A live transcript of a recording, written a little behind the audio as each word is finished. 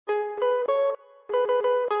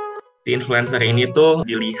si influencer ini tuh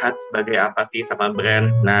dilihat sebagai apa sih sama brand.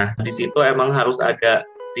 Nah, di situ emang harus ada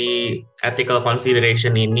si ethical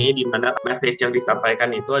consideration ini, di mana message yang disampaikan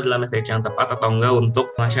itu adalah message yang tepat atau enggak untuk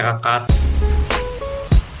masyarakat.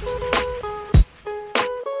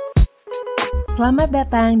 Selamat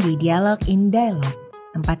datang di Dialog in Dialog,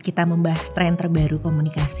 tempat kita membahas tren terbaru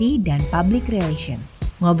komunikasi dan public relations.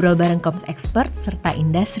 Ngobrol bareng Comms Expert serta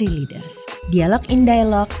industry leaders. Dialog in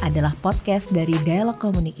Dialog adalah podcast dari Dialog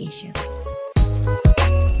Communications.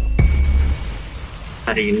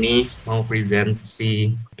 Hari ini mau present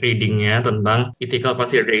si readingnya tentang ethical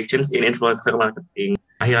considerations in influencer marketing.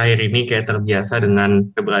 Akhir-akhir ini kayak terbiasa dengan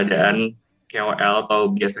keberadaan KOL atau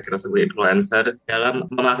biasa kita sebut influencer dalam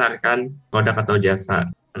memasarkan produk atau jasa.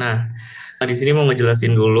 Nah, di sini mau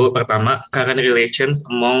ngejelasin dulu pertama current relations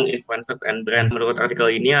among influencers and brands. Menurut artikel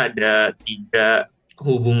ini ada 3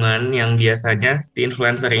 hubungan yang biasanya si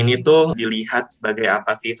influencer ini tuh dilihat sebagai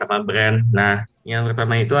apa sih sama brand. Nah, yang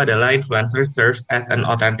pertama itu adalah influencer serves as an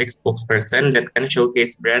authentic spokesperson that can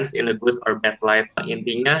showcase brands in a good or bad light.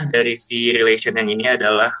 Intinya dari si relation yang ini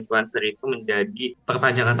adalah influencer itu menjadi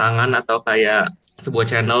perpanjangan tangan atau kayak sebuah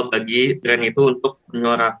channel bagi brand itu untuk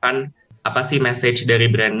menyuarakan apa sih message dari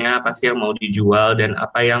brandnya, apa sih yang mau dijual, dan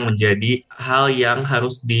apa yang menjadi hal yang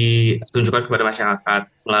harus ditunjukkan kepada masyarakat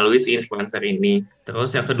melalui si influencer ini.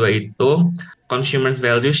 Terus yang kedua itu, consumers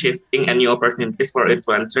value shifting and new opportunities for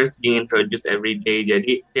influencers being introduced every day.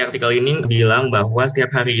 Jadi si artikel ini bilang bahwa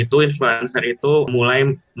setiap hari itu influencer itu mulai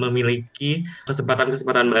memiliki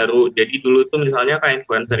kesempatan-kesempatan baru. Jadi dulu tuh misalnya kayak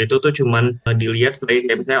influencer itu tuh cuman dilihat sebagai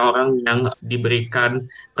kayak misalnya orang yang diberikan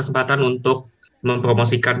kesempatan untuk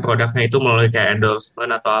mempromosikan produknya itu melalui kayak endorsement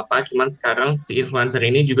atau apa, cuman sekarang si influencer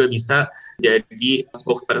ini juga bisa jadi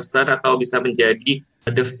spokesperson atau bisa menjadi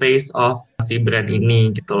the face of si brand ini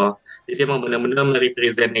gitu loh. Jadi emang benar-benar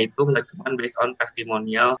merepresentnya itu nggak cuma based on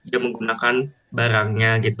testimonial, dia menggunakan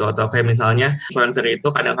barangnya gitu. Atau kayak misalnya influencer itu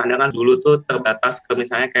kadang-kadang kan dulu tuh terbatas ke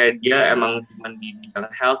misalnya kayak dia emang cuma di bidang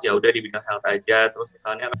health, ya udah di bidang health aja. Terus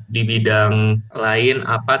misalnya di bidang lain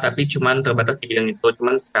apa, tapi cuma terbatas di bidang itu.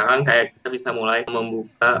 Cuman sekarang kayak kita bisa mulai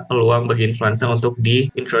membuka peluang bagi influencer untuk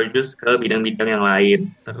di-introduce ke bidang-bidang yang lain.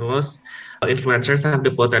 Terus influencers have the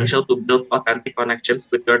potential to build authentic connections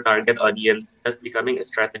with your target audience, thus becoming a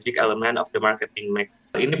strategic element of the marketing mix.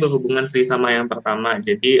 Ini berhubungan sih sama yang pertama.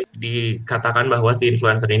 Jadi dikatakan bahwa si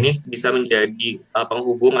influencer ini bisa menjadi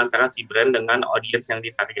penghubung antara si brand dengan audience yang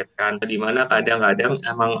ditargetkan. Di mana kadang-kadang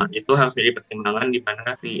emang itu harus jadi pertimbangan di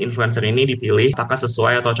mana si influencer ini dipilih apakah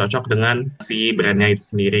sesuai atau cocok dengan si brandnya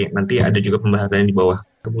itu sendiri. Nanti ada juga pembahasannya di bawah.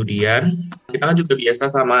 Kemudian kita kan juga biasa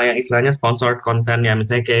sama yang istilahnya sponsored content ya,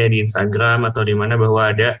 misalnya kayak di Instagram atau di mana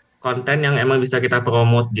bahwa ada konten yang emang bisa kita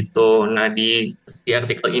promote gitu. Nah di si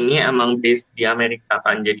artikel ini emang based di Amerika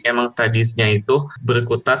kan, jadi emang studies-nya itu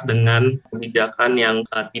berkutat dengan kebijakan yang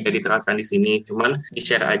tidak diterapkan di sini. Cuman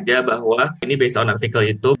di-share aja bahwa ini based on artikel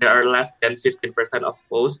itu, there are less than 15% of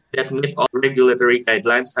posts that meet all regulatory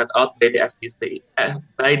guidelines set out by the FTC,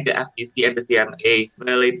 and the CMA.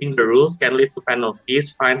 Violating the rules can lead to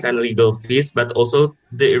penalties, fines, and legal fees, but also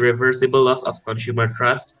the irreversible loss of consumer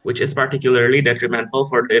trust, which is particularly detrimental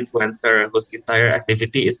for the influencer whose entire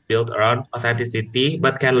activity is built around authenticity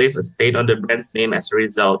but can leave a stain on the brand's name as a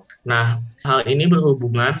result. Nah, hal ini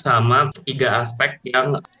berhubungan sama 3 aspek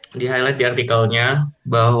yang di-highlight di artikelnya,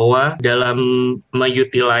 bahwa dalam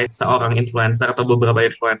mengutilize seorang influencer atau beberapa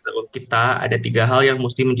influencer kita ada 3 hal yang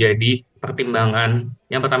mesti menjadi pertimbangan.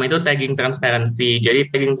 Yang pertama itu tagging transparency.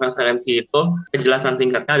 Jadi tagging transparency itu penjelasan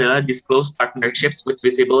singkatnya adalah disclose partnerships with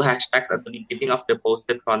visible hashtags at the beginning of the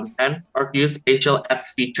posted content or use special ad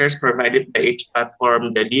features provided by each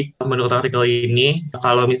platform. Jadi menurut artikel ini,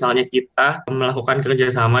 kalau misalnya kita melakukan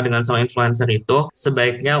kerjasama dengan seorang influencer itu,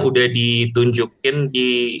 sebaiknya udah ditunjukin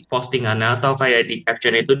di postingannya atau kayak di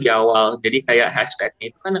caption itu di awal. Jadi kayak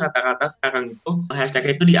hashtagnya itu kan rata-rata sekarang itu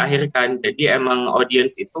hashtagnya itu diakhirkan. Jadi emang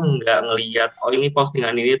audience itu nggak ngelihat oh ini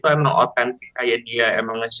postingan ini tuh emang otentik kayak dia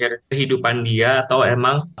emang nge-share kehidupan dia atau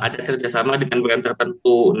emang ada kerjasama dengan brand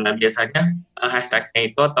tertentu. Nah biasanya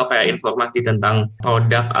hashtagnya itu atau kayak informasi tentang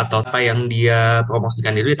produk atau apa yang dia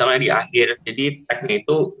promosikan itu ditaruhnya di akhir. Jadi tagnya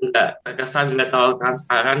itu nggak terkesan, nggak terlalu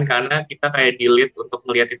transparan karena kita kayak delete untuk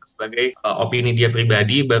melihat itu sebagai opini dia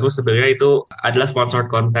pribadi, baru sebenarnya itu adalah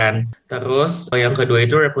sponsored content. Terus yang kedua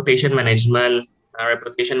itu reputation management. Nah,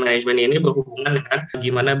 reputation management ini berhubungan dengan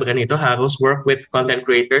gimana brand itu harus work with content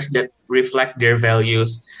creators that reflect their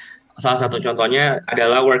values. Salah satu contohnya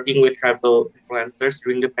adalah working with travel influencers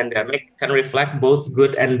during the pandemic can reflect both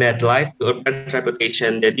good and bad light to urban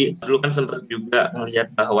reputation. Jadi dulu kan sempat juga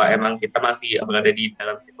melihat bahwa emang kita masih berada di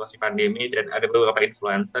dalam situasi pandemi dan ada beberapa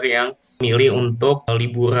influencer yang milih untuk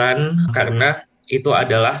liburan karena itu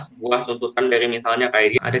adalah sebuah tuntutan dari misalnya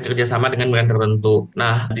kayak ada kerjasama dengan brand tertentu.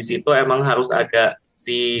 Nah, di situ emang harus ada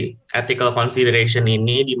si ethical consideration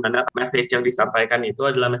ini, di mana message yang disampaikan itu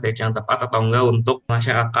adalah message yang tepat atau enggak untuk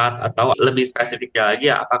masyarakat, atau lebih spesifiknya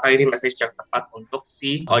lagi ya, apakah ini message yang tepat untuk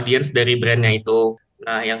si audience dari brandnya itu.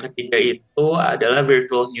 Nah, yang ketiga itu adalah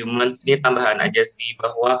virtual humans. Ini tambahan aja sih,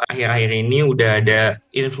 bahwa akhir-akhir ini udah ada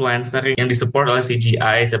influencer yang disupport oleh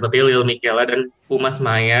CGI, seperti Lil Miquela dan Pumas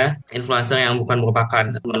Maya, influencer yang bukan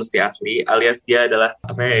merupakan manusia asli, alias dia adalah,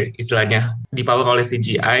 istilahnya, dipower oleh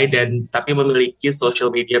CGI, dan tapi memiliki social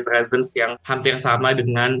media presence yang hampir sama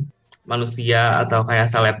dengan manusia atau kayak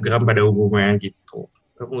selebgram pada umumnya gitu.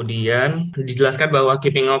 Kemudian dijelaskan bahwa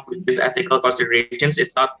keeping up with these ethical considerations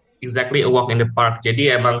is not exactly a walk in the park.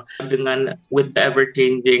 Jadi emang dengan with the ever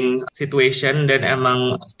changing situation, dan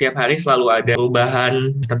emang setiap hari selalu ada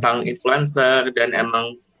perubahan tentang influencer, dan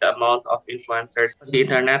emang the amount of influencers di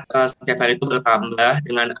internet setiap hari itu bertambah,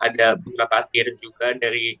 dengan ada beberapa tier juga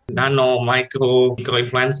dari nano, micro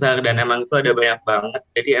influencer, dan emang itu ada banyak banget.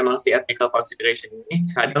 Jadi emang si ethical consideration ini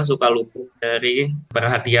kadang suka luput dari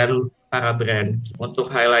perhatian para brand. Untuk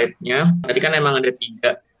highlight-nya, tadi kan emang ada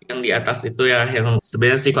 3 yang di atas itu ya, yang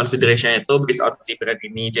sebenarnya si consideration itu based on si brand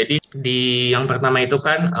ini. Jadi di yang pertama itu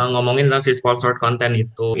kan ngomongin tentang si sponsored content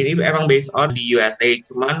itu. Ini emang based on di USA,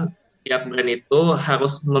 cuman setiap brand itu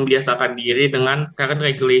harus membiasakan diri dengan current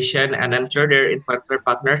regulation and ensure their influencer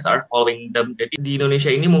partners are following them. Jadi di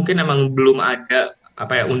Indonesia ini mungkin emang belum ada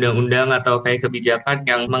undang-undang atau kayak kebijakan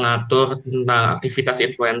yang mengatur tentang aktivitas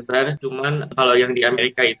influencer. Cuman kalau yang di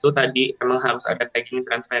Amerika itu tadi emang harus ada tagging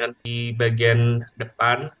transparency di bagian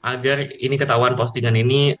depan agar ini ketahuan postingan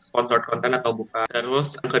ini sponsored content atau bukan.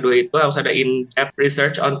 Terus yang kedua itu harus ada in-depth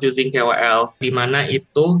research on choosing KOL, di mana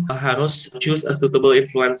itu harus choose a suitable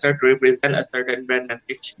influencer to represent a certain brand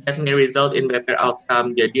message that may result in better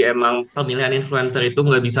outcome. Jadi emang pemilihan influencer itu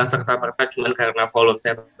nggak bisa serta-merta cuman karena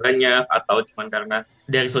followersnya banyak atau cuman karena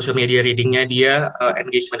dari social media readingnya dia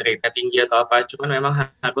engagement rate-nya tinggi atau apa, cuman memang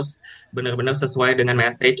harus benar-benar sesuai dengan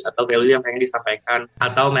message atau value yang pengen disampaikan,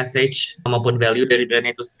 atau message maupun value dari brand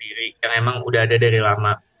itu sendiri yang emang udah ada dari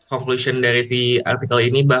lama. Conclusion dari si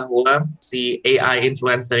artikel ini bahwa si AI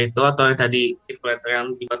influencer itu, atau yang tadi influencer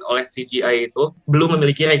yang dibuat oleh CGI itu, belum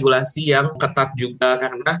memiliki regulasi yang ketat juga,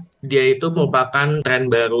 karena dia itu merupakan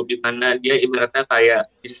tren baru, di mana dia ibaratnya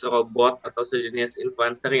kayak jenis robot atau sejenis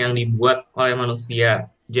influencer yang dibuat oleh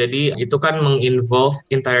manusia. Jadi itu kan menginvolve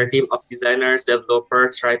entire team of designers,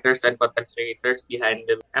 developers, writers, and content creators behind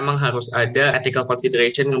them. Emang harus ada ethical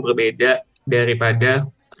consideration yang berbeda daripada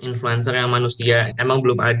influencer yang manusia. Emang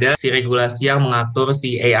belum ada si regulasi yang mengatur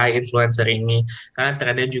si AI influencer ini, karena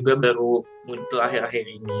trennya juga baru muncul akhir-akhir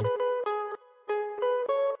ini.